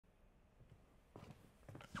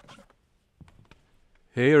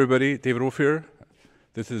Hey everybody, David Wolff here.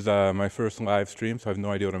 This is my first live stream, so I have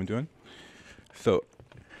no idea what I'm doing. So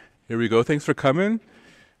here we go. Thanks for coming.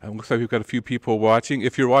 Looks like we've got a few people watching.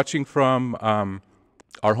 If you're watching from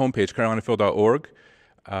our homepage, carolinaphil.org,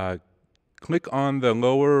 click on the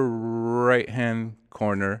lower right-hand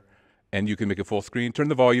corner, and you can make it full screen. Turn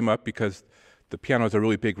the volume up because the piano has a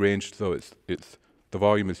really big range, so the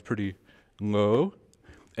volume is pretty low.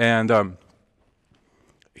 And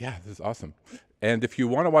yeah, this is awesome. And if you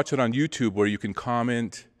want to watch it on YouTube, where you can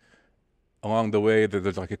comment along the way,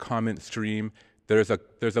 there's like a comment stream. There's a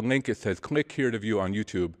link. It says click here to view on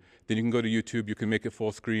YouTube. Then you can go to YouTube. You can make it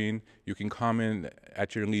full screen. You can comment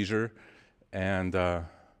at your leisure, and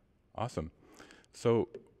awesome. So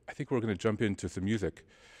I think we're going to jump into some music.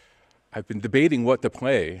 I've been debating what to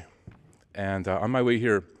play, and on my way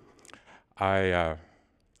here, I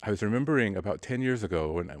was remembering about 10 years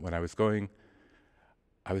ago when I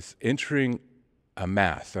was entering a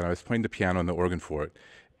mass, and I was playing the piano and the organ for it,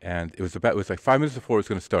 and it was like 5 minutes before it was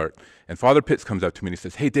going to start, and Father Pitts comes up to me and he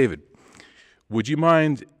says, "Hey David, would you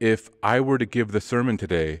mind if I were to give the sermon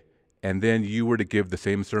today, and then you were to give the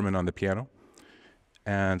same sermon on the piano?"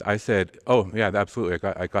 And I said, "Oh yeah, absolutely,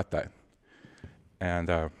 I got that." And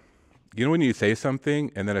you know when you say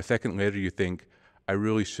something, and then a second later you think, "I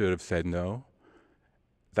really should have said no."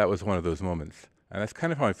 That was one of those moments, and that's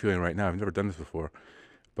kind of how I'm feeling right now. I've never done this before,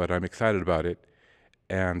 but I'm excited about it.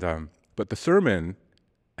 And but the sermon,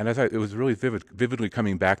 and it was really vividly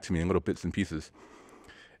coming back to me in little bits and pieces.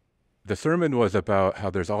 The sermon was about how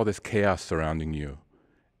there's all this chaos surrounding you,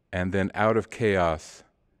 and then out of chaos,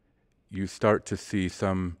 you start to see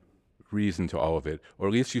some reason to all of it, or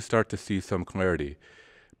at least you start to see some clarity.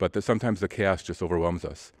 But that sometimes the chaos just overwhelms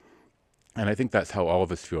us, and I think that's how all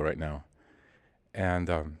of us feel right now. And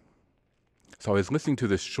so I was listening to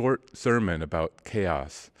this short sermon about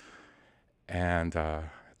chaos. And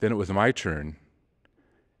then it was my turn,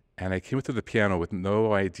 and I came to the piano with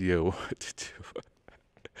no idea what to do.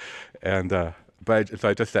 And so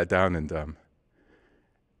I just sat down and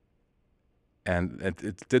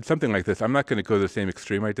it did something like this. I'm not going to go to the same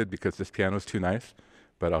extreme I did because this piano is too nice,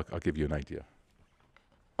 but I'll give you an idea.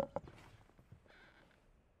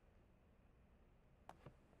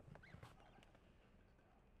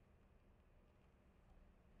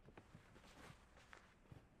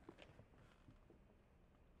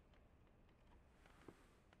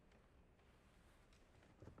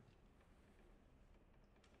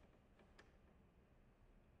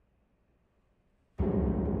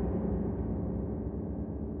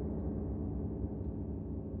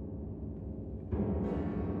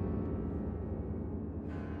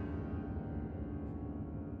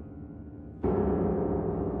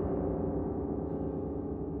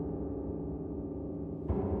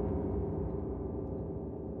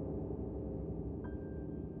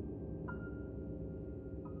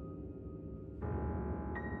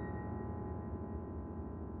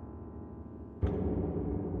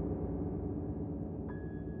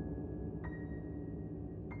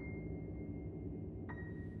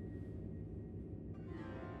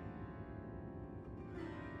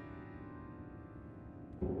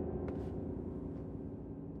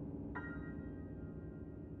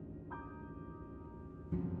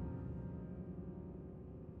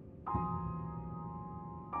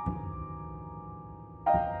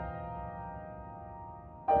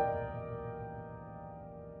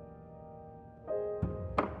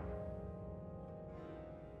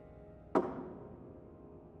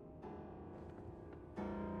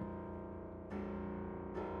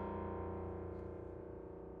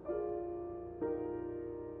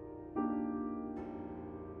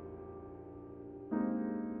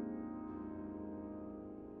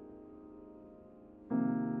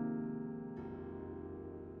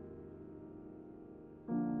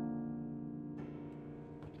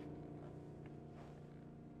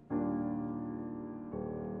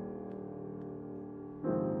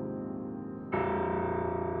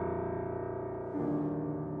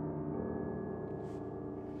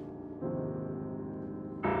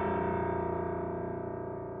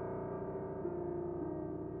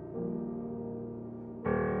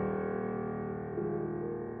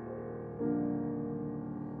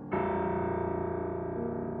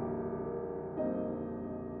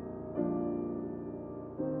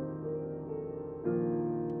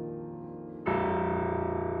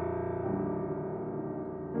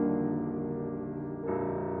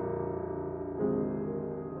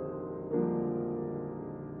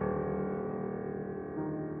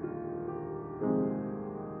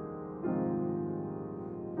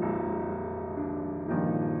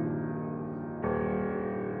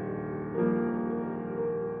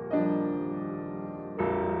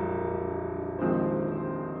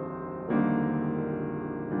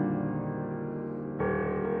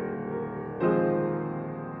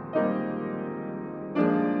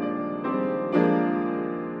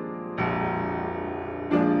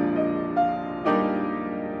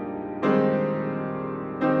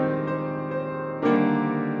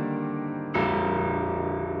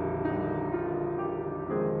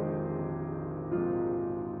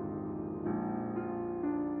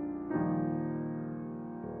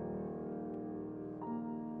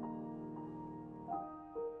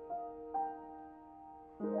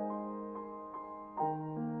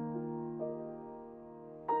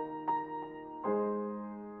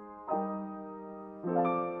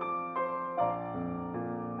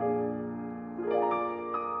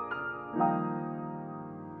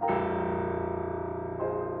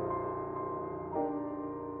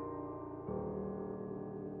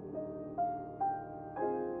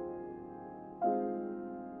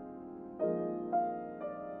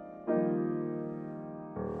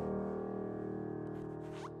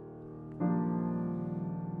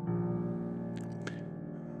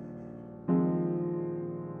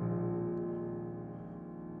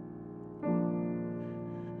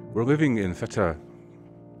 We're living in such a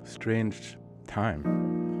strange time.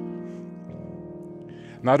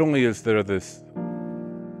 Not only is there this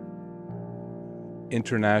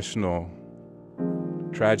international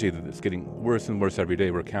tragedy that's getting worse and worse every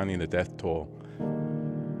day, we're counting the death toll.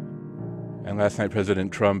 And last night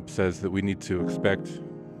President Trump says that we need to expect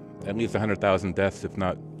at least 100,000 deaths, if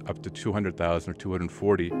not up to 200,000 or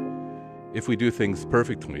 240, if we do things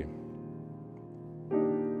perfectly.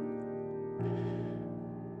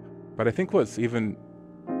 But I think what's even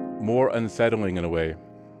more unsettling in a way,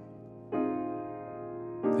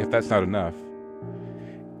 if that's not enough,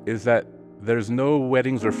 is that there's no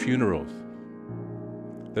weddings or funerals.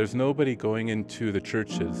 There's nobody going into the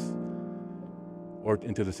churches or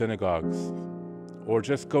into the synagogues or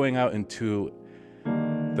just going out into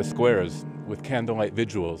the squares with candlelight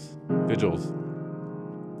vigils.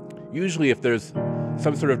 Usually if there's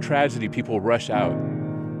some sort of tragedy, people rush out.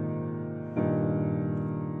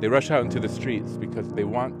 They rush out into the streets because they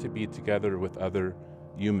want to be together with other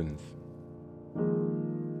humans.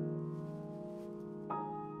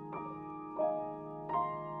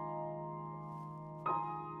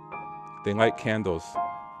 They light candles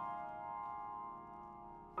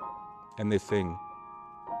and they sing.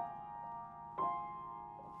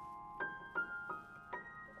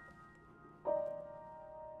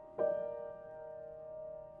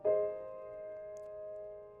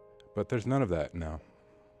 But there's none of that now.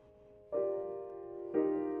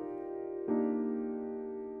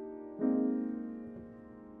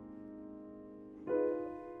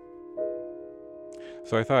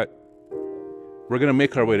 So I thought, we're going to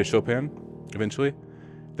make our way to Chopin eventually.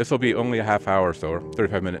 This will be only a half hour or so, or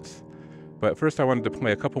 35 minutes. But first I wanted to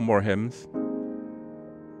play a couple more hymns,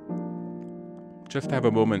 just to have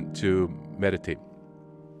a moment to meditate.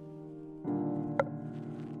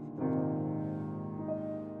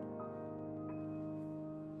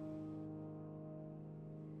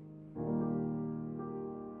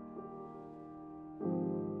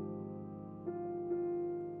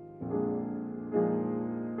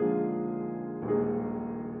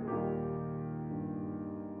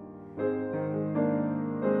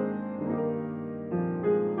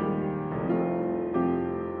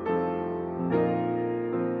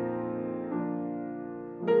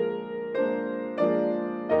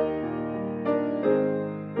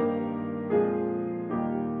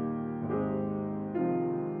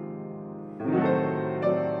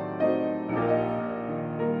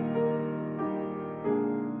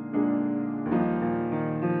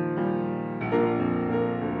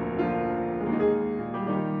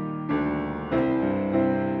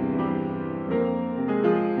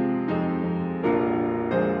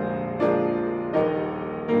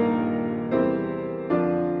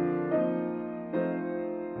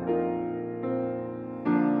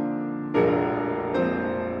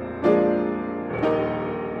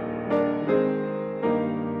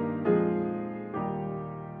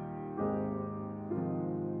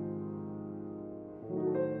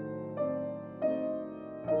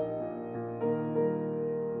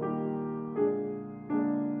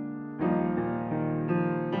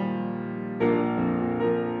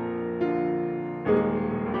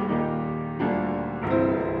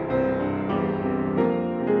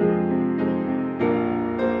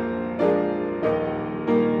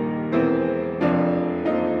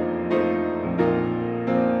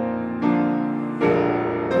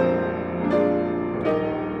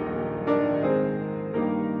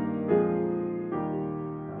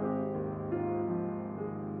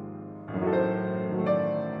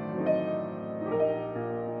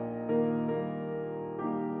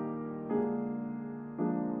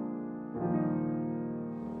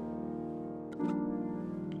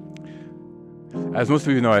 As most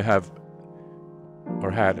of you know, I have,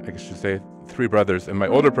 or had, I should say, 3 brothers, and my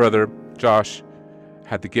older brother, Josh,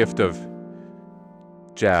 had the gift of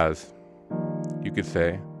jazz, you could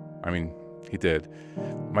say. I mean, he did.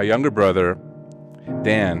 My younger brother,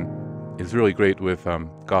 Dan, is really great with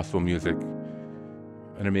gospel music,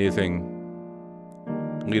 an amazing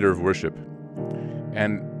leader of worship.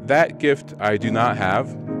 And that gift I do not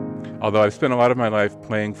have, although I've spent a lot of my life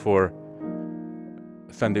playing for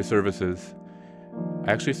Sunday services.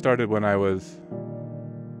 I actually started when I was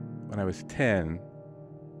 10,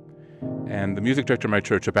 and the music director of my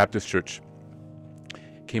church, a Baptist church,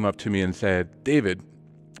 came up to me and said, "David,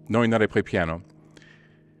 knowing that I play piano,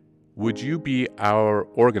 would you be our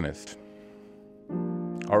organist?"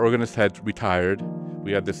 Our organist had retired.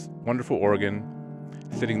 We had this wonderful organ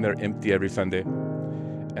sitting there empty every Sunday.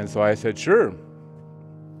 And so I said, "Sure.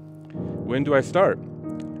 When do I start?"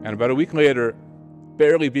 And about a week later,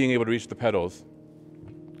 barely being able to reach the pedals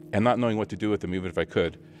and not knowing what to do with them, even if I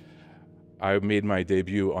could, I made my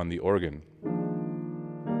debut on the organ.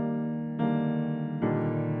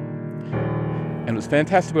 And what's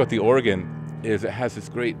fantastic about the organ is it has this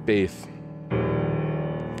great bass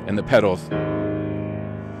and the pedals.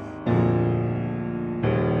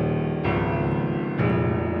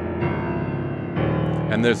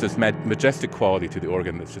 And there's this majestic quality to the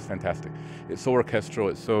organ that's just fantastic. It's so orchestral,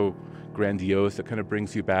 it's so grandiose, it kind of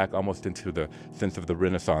brings you back almost into the sense of the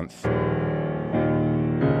Renaissance.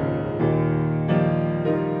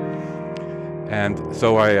 And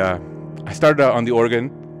so I started out on the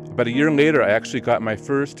organ. About a year later, I actually got my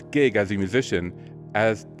first gig as a musician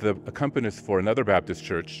as the accompanist for another Baptist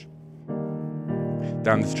church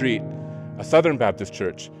down the street, a Southern Baptist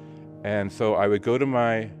church. And so I would go to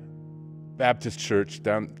my Baptist church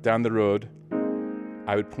down the road.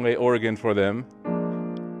 I would play organ for them.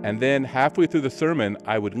 And then halfway through the sermon,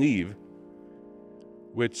 I would leave,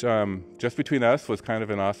 which just between us was kind of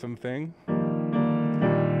an awesome thing.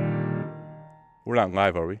 We're not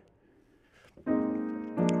live, are we?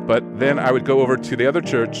 But then I would go over to the other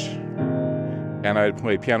church and I would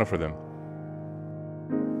play piano for them.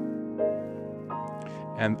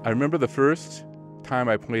 And I remember the first time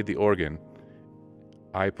I played the organ,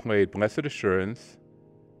 I played Blessed Assurance,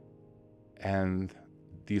 and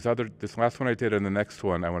this last one I did and the next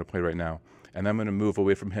one I want to play right now. And I'm going to move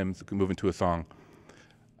away from hymns, move into a song.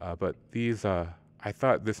 But these, I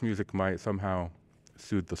thought this music might somehow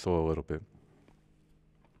soothe the soul a little bit.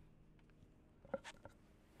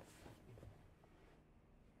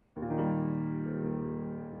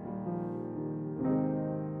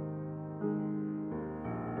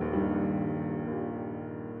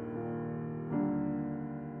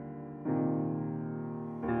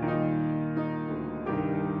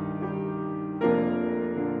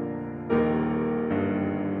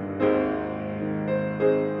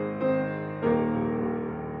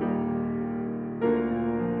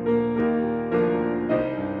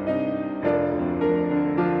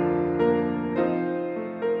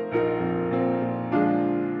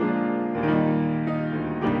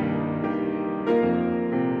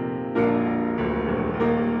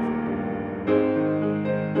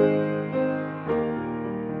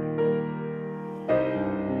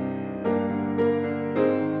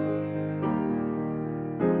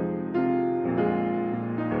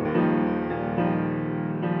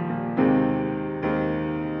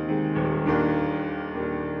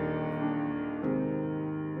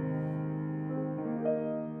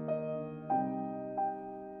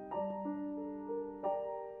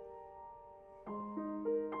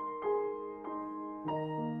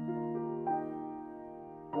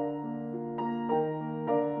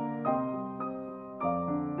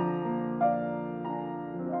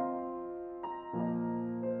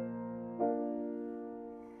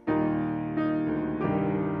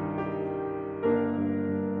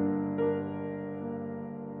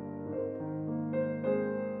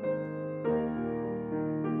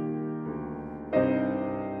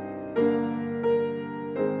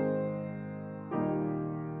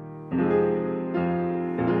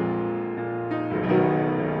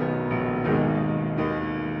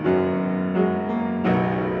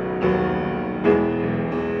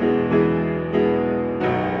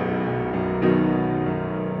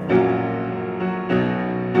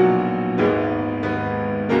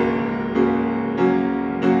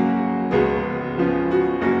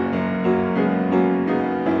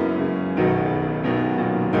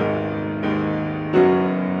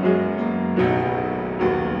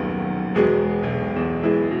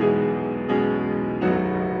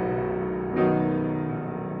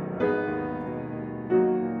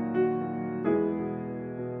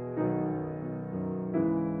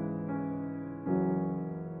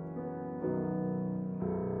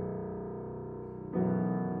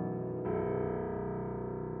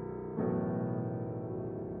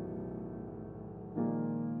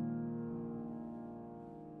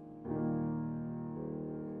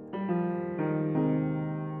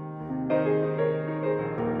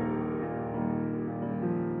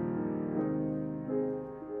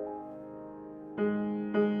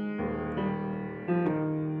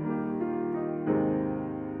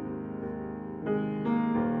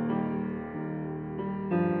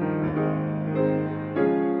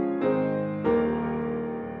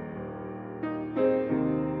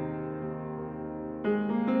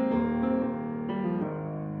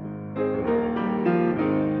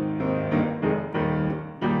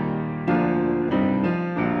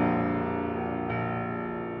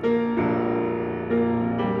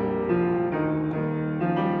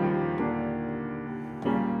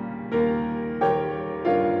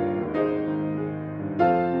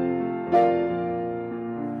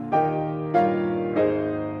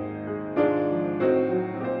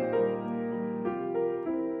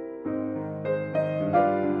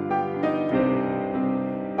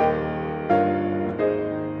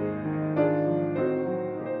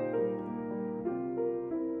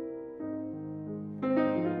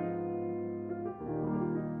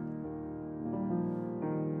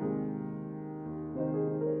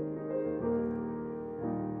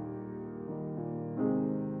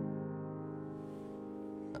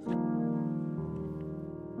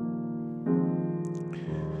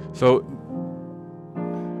 So,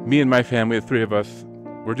 me and my family, the three of us,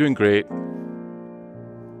 we're doing great.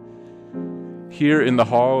 Here in the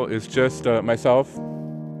hall is just myself,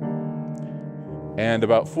 and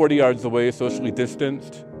about 40 yards away, socially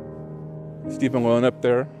distanced, Steve Melone up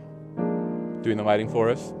there, doing the lighting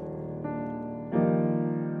for us.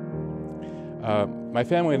 My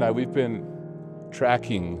family and I, we've been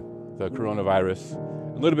tracking the coronavirus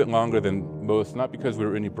a little bit longer than most, not because we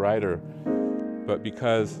were any brighter, but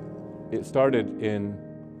because it started in,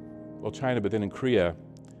 well, China, but then in Korea.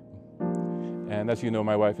 And as you know,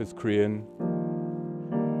 my wife is Korean.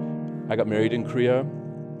 I got married in Korea.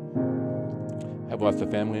 I have lots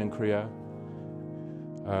of family in Korea.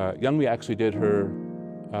 Youngmi actually did her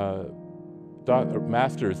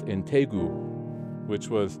master's in Daegu, which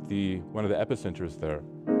was one of the epicenters there.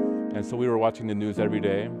 And so we were watching the news every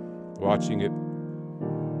day, watching it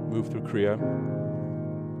move through Korea.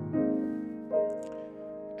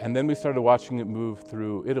 And then we started watching it move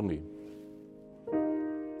through Italy.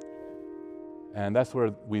 And that's where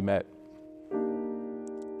we met.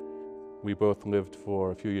 We both lived for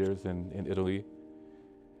a few years in Italy.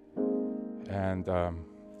 And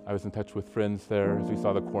I was in touch with friends there as we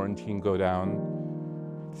saw the quarantine go down,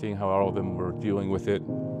 seeing how all of them were dealing with it.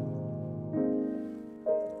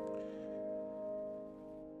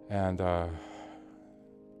 And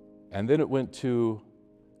then it went to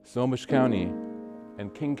Snohomish County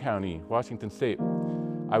and King County, Washington State.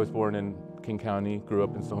 I was born in King County, grew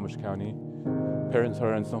up in Snohomish County. Parents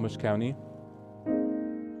are in Snohomish County. A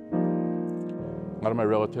lot of my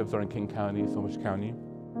relatives are in King County, Snohomish County.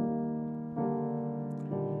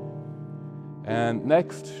 And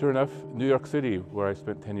next, sure enough, New York City, where I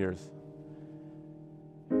spent 10 years.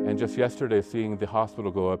 And just yesterday, seeing the hospital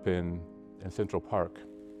go up in Central Park,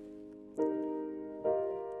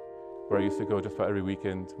 where I used to go just about every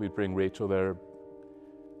weekend. We'd bring Rachel there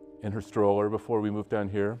in her stroller before we moved down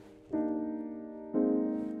here,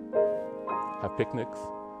 have picnics,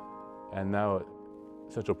 and now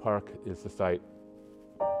Central Park is the site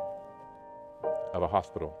of a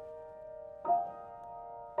hospital.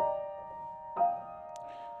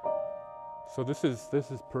 So this is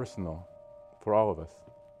personal for all of us.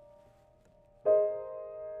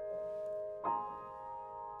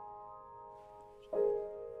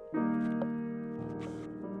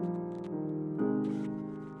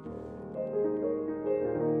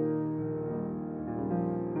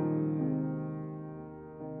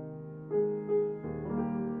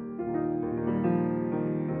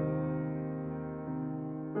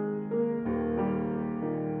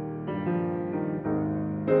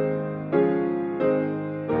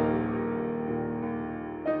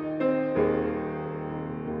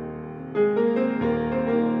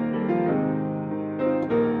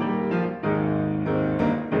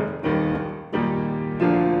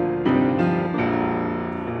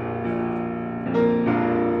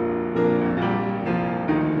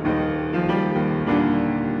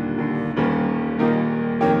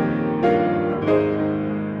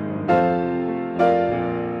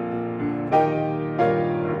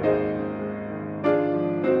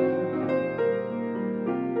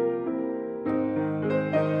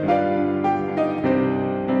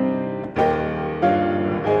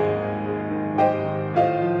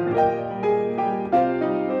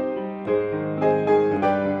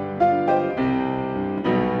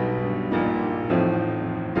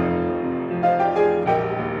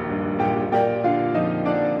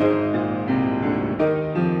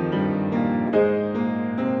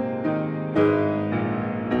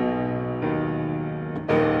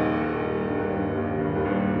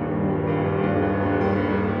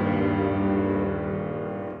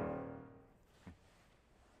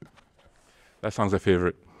 That song's a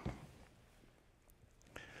favorite.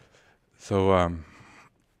 So,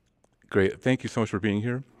 great. Thank you so much for being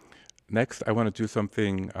here. Next, I want to do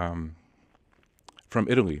something from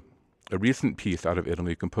Italy, a recent piece out of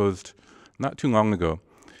Italy composed not too long ago.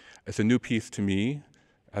 It's a new piece to me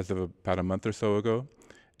as of about a month or so ago,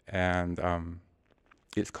 and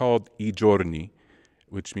it's called I Giorni,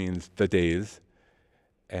 which means the days,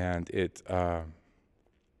 and it's a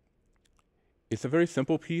very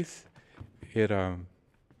simple piece. There's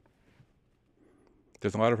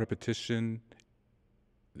a lot of repetition.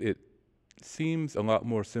 It seems a lot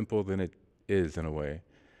more simple than it is in a way,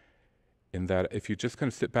 in that if you just kind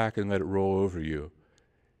of sit back and let it roll over you,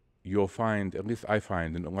 you'll find, at least I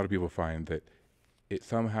find, and a lot of people find, that it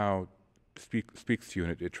somehow speaks to you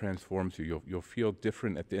and it transforms you. You'll feel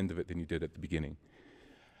different at the end of it than you did at the beginning.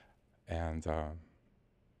 And so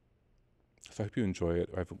I hope you enjoy it.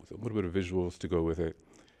 I have a little bit of visuals to go with it.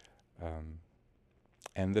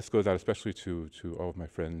 And this goes out especially to all of my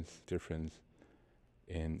friends, dear friends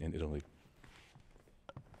in Italy.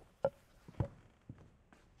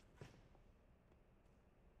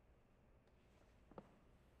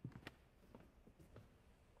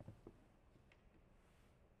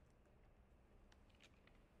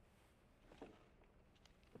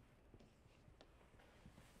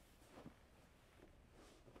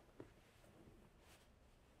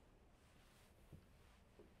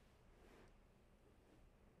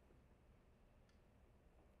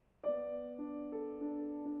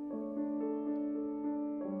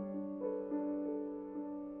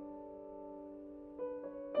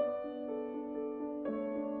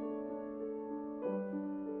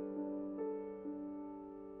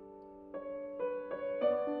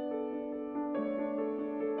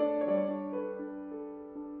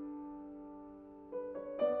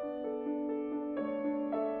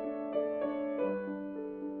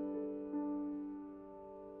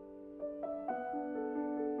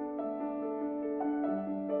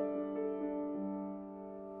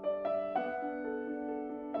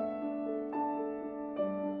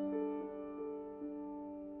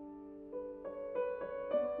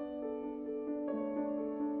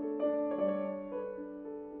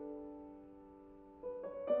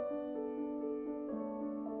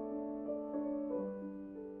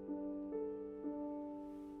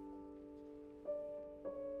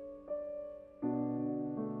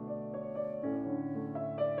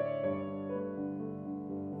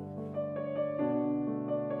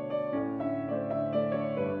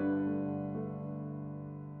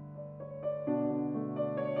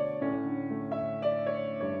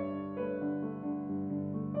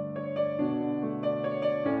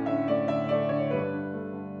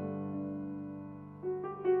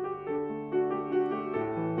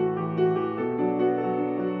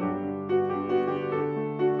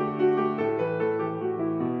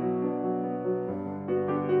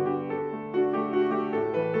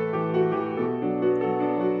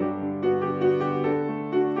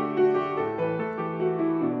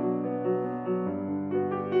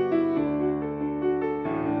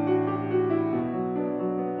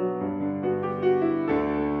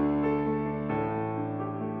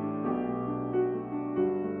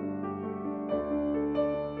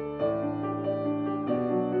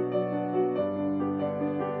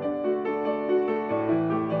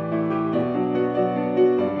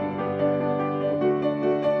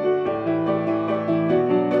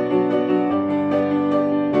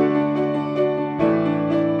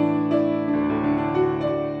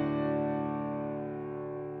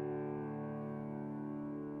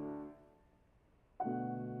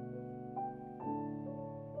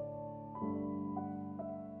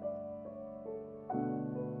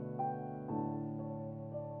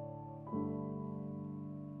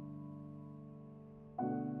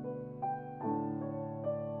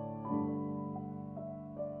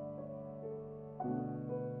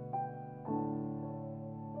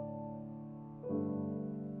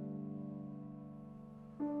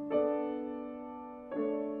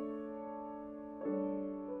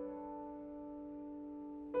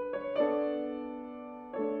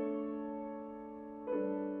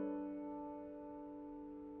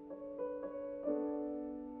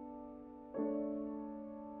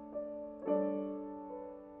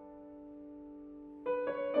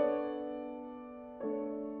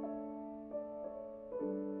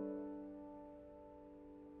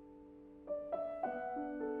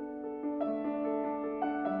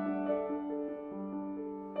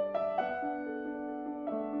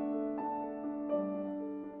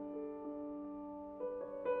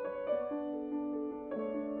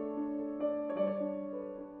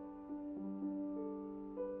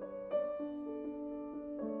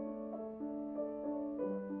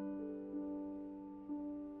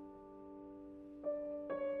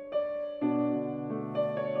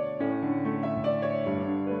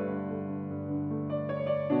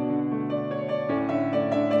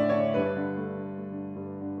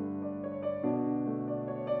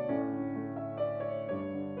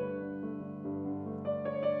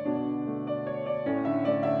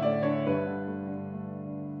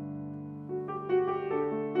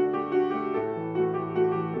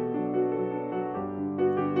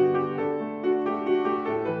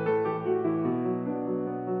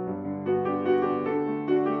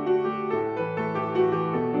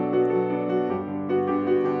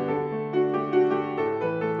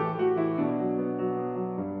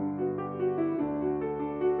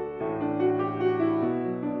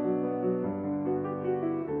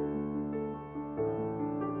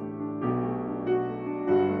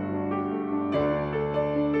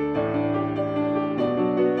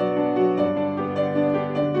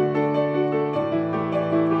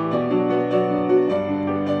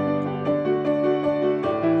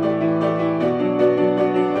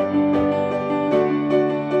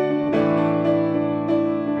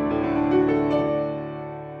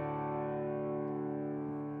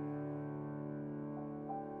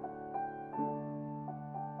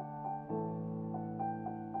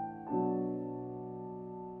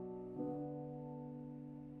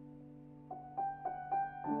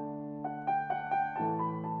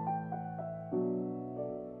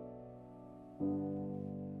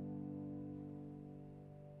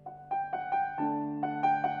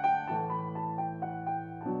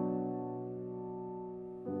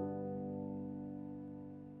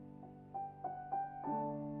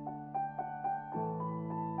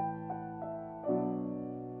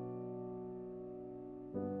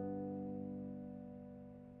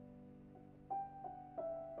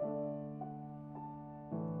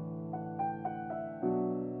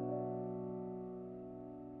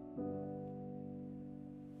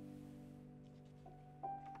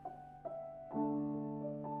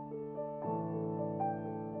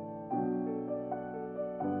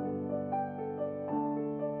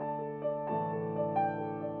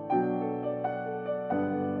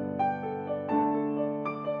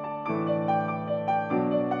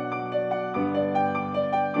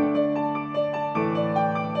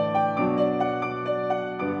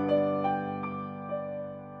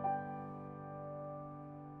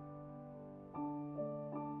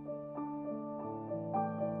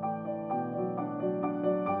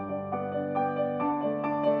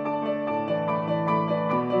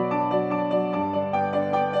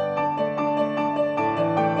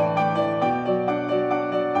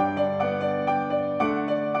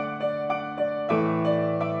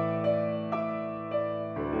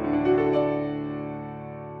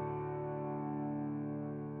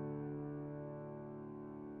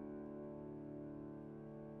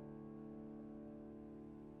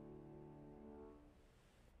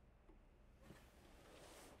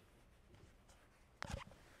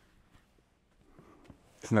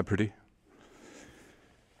 Isn't that pretty?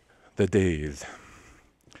 The days.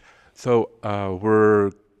 So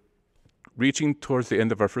we're reaching towards the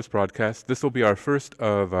end of our first broadcast. This will be our first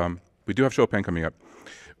of, we do have Chopin coming up.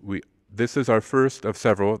 This is our first of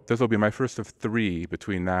several. This will be my first of 3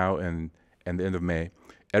 between now and the end of May.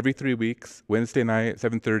 Every 3 weeks, Wednesday night,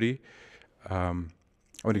 7:30. I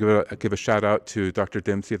want to give a shout out to Dr.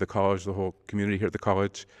 Dempsey at the college, the whole community here at the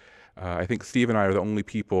college. I think Steve and I are the only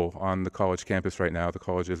people on the college campus right now. The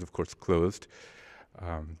college is, of course, closed.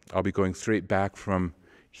 I'll be going straight back from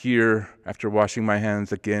here after washing my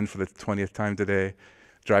hands again for the 20th time today,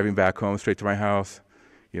 driving back home straight to my house,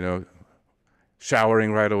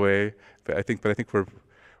 showering right away. But I think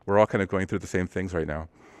we're all kind of going through the same things right now.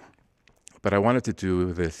 But I wanted to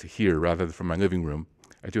do this here rather than from my living room.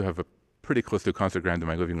 I do have a pretty close to a concert grand in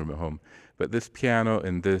my living room at home. But this piano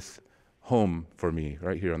in this home for me,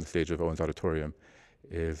 right here on the stage of Owens Auditorium,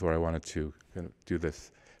 is where I wanted to kind of do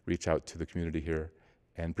this, reach out to the community here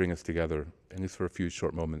and bring us together, at least for a few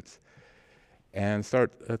short moments, and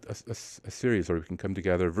start a series where we can come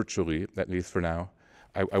together virtually, at least for now.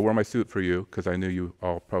 I wore my suit for you because I knew you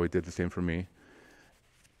all probably did the same for me.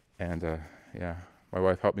 And yeah, my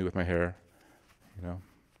wife helped me with my hair.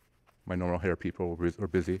 My normal hair people were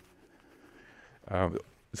busy. So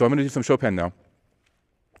I'm going to do some Chopin now.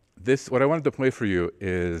 What I wanted to play for you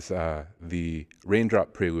is the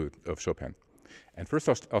Raindrop Prelude of Chopin. And first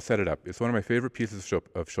I'll set it up. It's one of my favorite pieces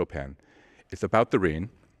of Chopin. It's about the rain.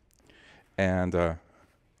 And I'll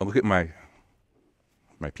look at my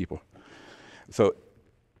people. So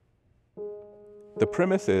the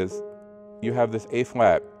premise is you have this A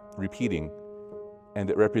flat repeating,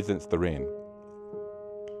 and it represents the rain.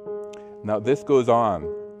 Now this goes on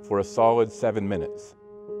for a solid 7 minutes.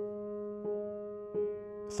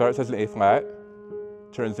 Starts as an A flat,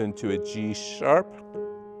 turns into a G sharp,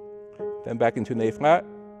 then back into an A flat.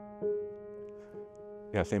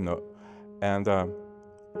 Yeah, same note. And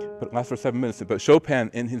but it lasts for 7 minutes. But Chopin,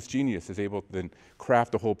 in his genius, is able to then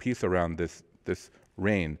craft a whole piece around this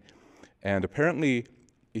rain. And apparently,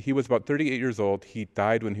 he was about 38 years old. He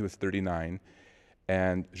died when he was 39.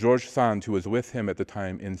 And George Sand, who was with him at the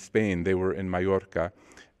time in Spain, they were in Mallorca.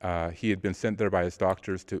 He had been sent there by his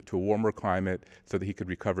doctors to a warmer climate so that he could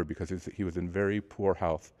recover because he was in very poor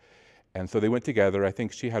health. And so they went together. I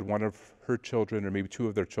think she had one of her children or maybe 2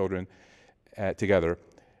 of their children together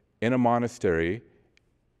in a monastery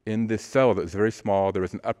in this cell that was very small. There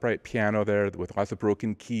was an upright piano there with lots of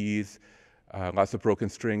broken keys, lots of broken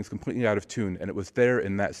strings, completely out of tune. And it was there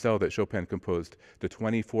in that cell that Chopin composed the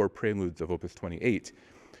 24 preludes of Opus 28,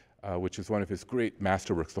 which is one of his great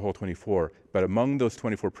masterworks, the whole 24. But among those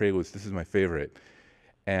 24 preludes, this is my favorite.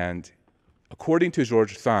 And according to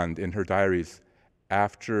George Sand in her diaries,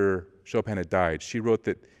 after Chopin had died, she wrote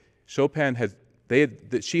that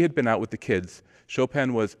that she had been out with the kids.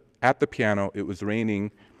 Chopin was at the piano. It was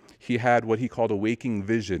raining. He had what he called a waking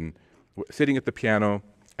vision, sitting at the piano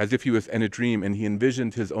as if he was in a dream, and he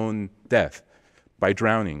envisioned his own death by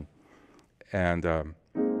drowning. And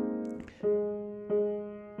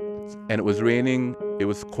it was raining. It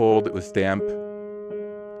was cold. It was damp.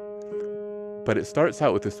 But it starts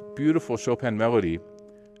out with this beautiful Chopin melody.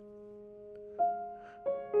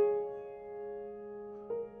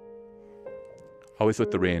 Always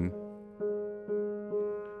with the rain.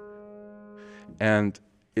 And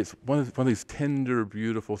it's one of these tender,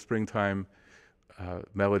 beautiful springtime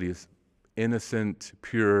melodies, innocent,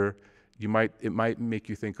 pure. It might make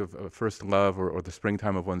you think of first love or the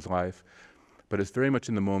springtime of one's life, but it's very much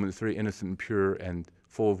in the moment. It's very innocent and pure and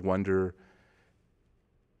full of wonder.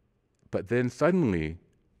 But then suddenly,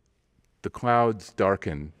 the clouds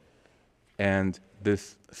darken, and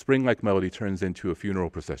this spring-like melody turns into a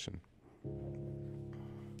funeral procession.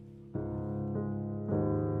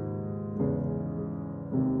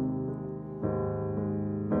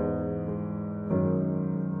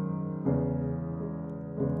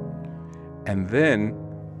 And then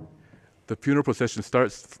the funeral procession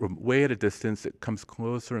starts from way at a distance. It comes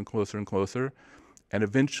closer and closer and closer. And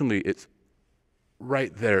eventually it's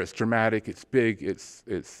right there. It's dramatic, it's big, it's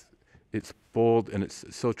bold, and it's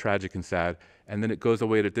so tragic and sad. And then it goes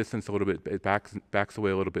away at a distance a little bit. It backs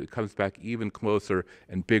away a little bit. It comes back even closer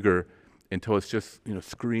and bigger until it's just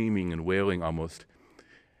screaming and wailing almost.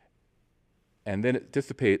 And then it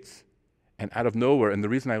dissipates. And out of nowhere, and the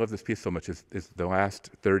reason I love this piece so much is the last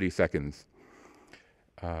 30 seconds.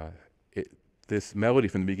 This melody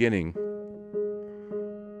from the beginning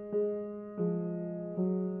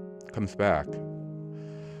comes back.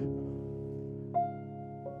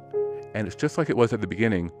 And it's just like it was at the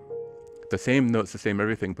beginning. The same notes, the same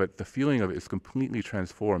everything, but the feeling of it is completely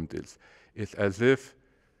transformed. It's as if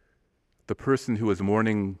the person who was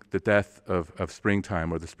mourning the death of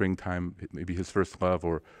springtime, or the springtime, maybe his first love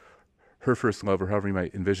or her first love, or however you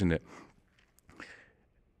might envision it.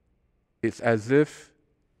 It's as if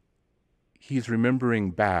he's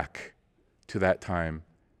remembering back to that time,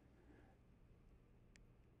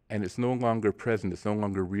 and it's no longer present. It's no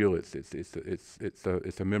longer real. It's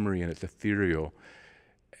a memory, and it's ethereal.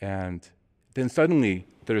 And then suddenly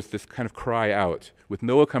there's this kind of cry out with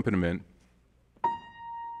no accompaniment.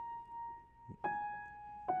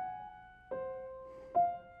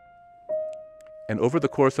 And over the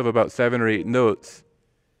course of about 7 or 8 notes,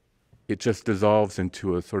 it just dissolves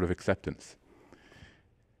into a sort of acceptance.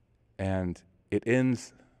 And it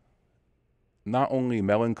ends not only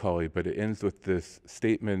melancholy, but it ends with this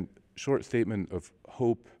statement, short statement of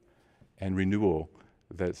hope and renewal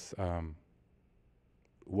that's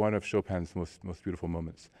one of Chopin's most beautiful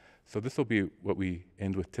moments. So this will be what we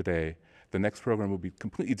end with today. The next program will be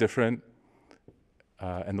completely different,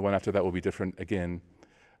 and the one after that will be different again.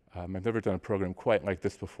 I've never done a program quite like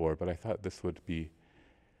this before, but I thought this would be,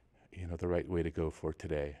 the right way to go for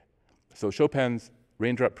today. So Chopin's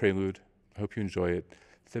Raindrop Prelude. I hope you enjoy it.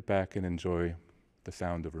 Sit back and enjoy the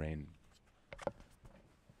sound of rain.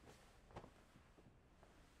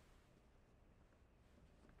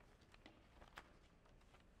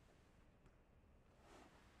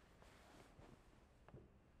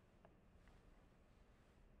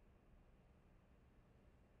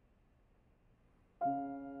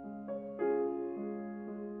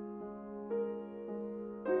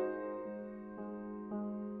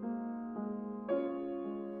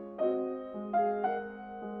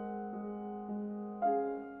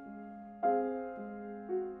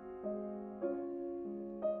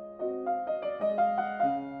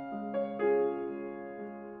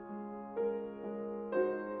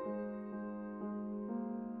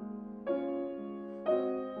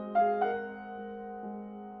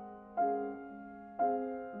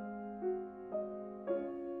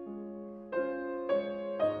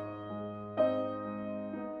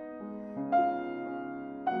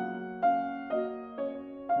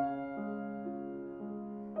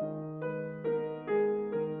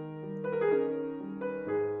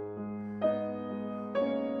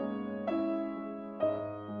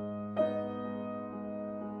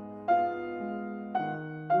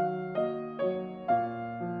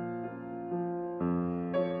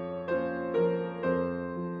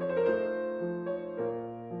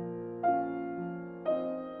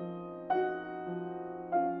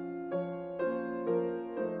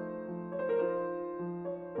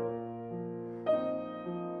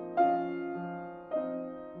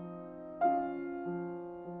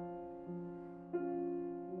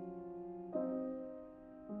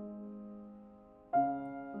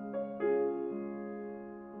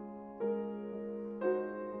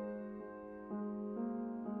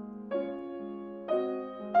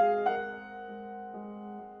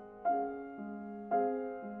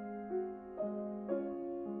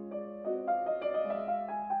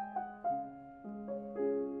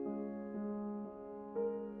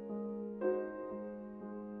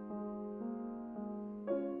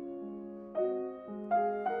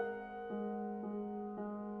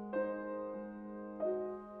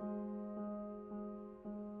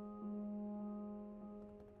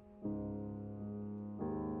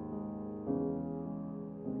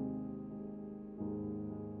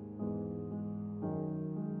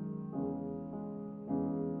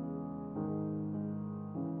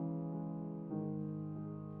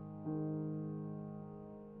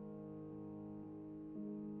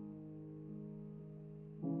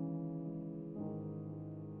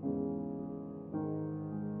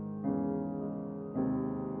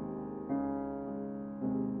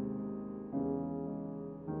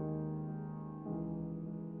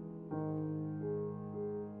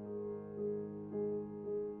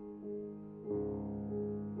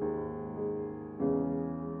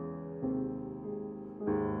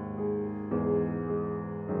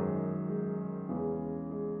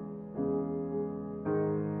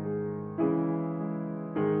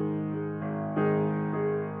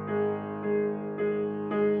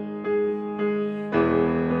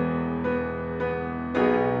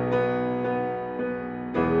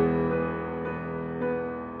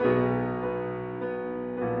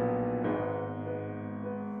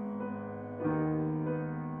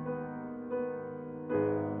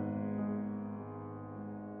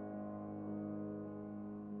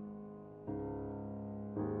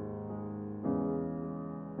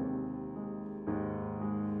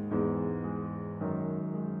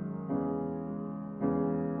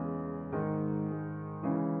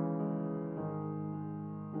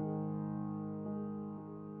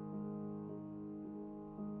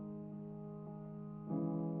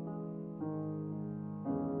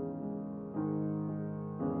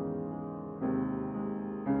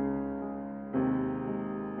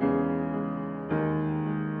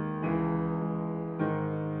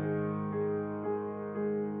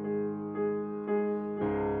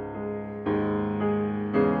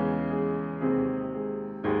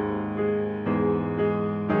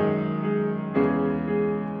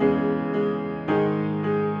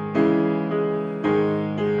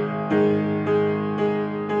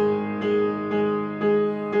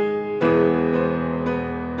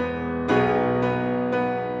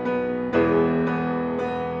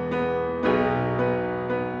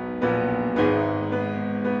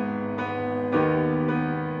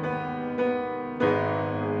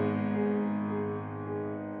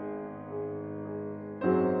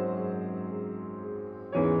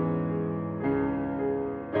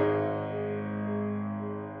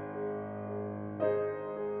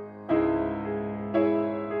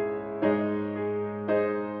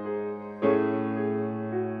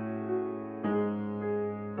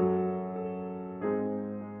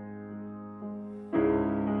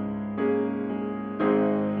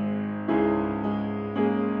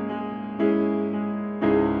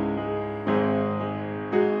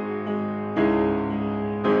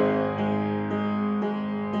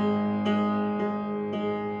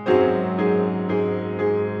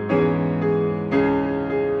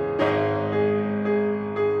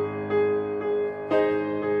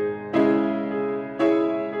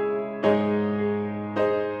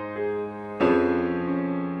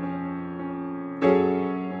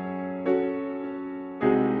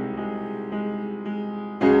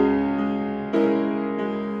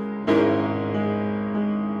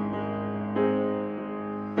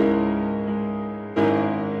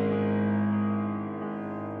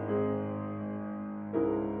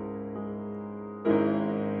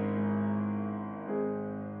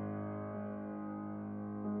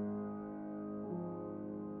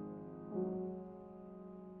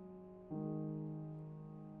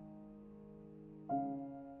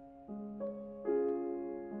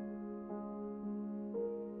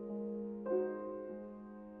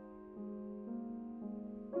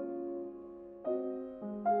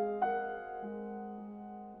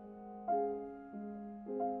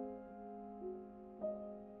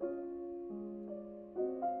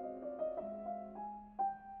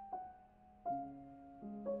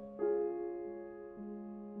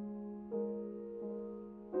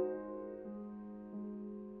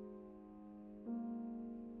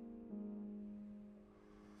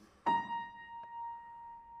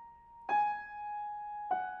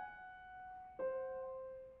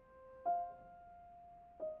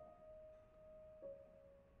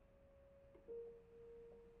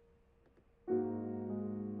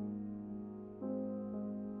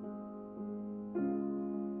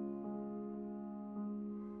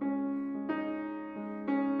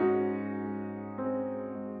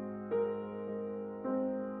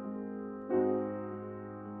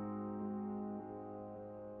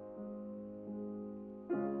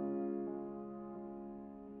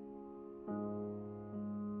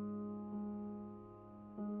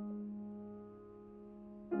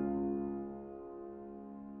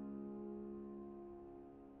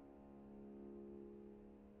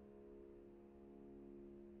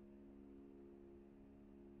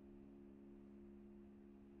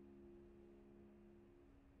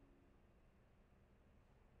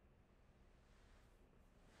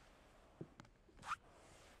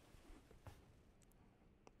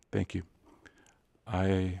 Thank you.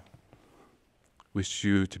 I wish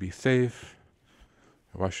you to be safe,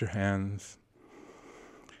 wash your hands,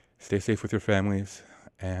 stay safe with your families,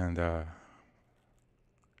 and I'll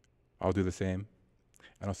do the same.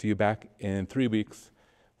 And I'll see you back in 3 weeks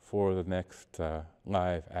for the next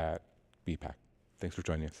live at BPAC. Thanks for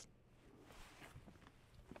joining us.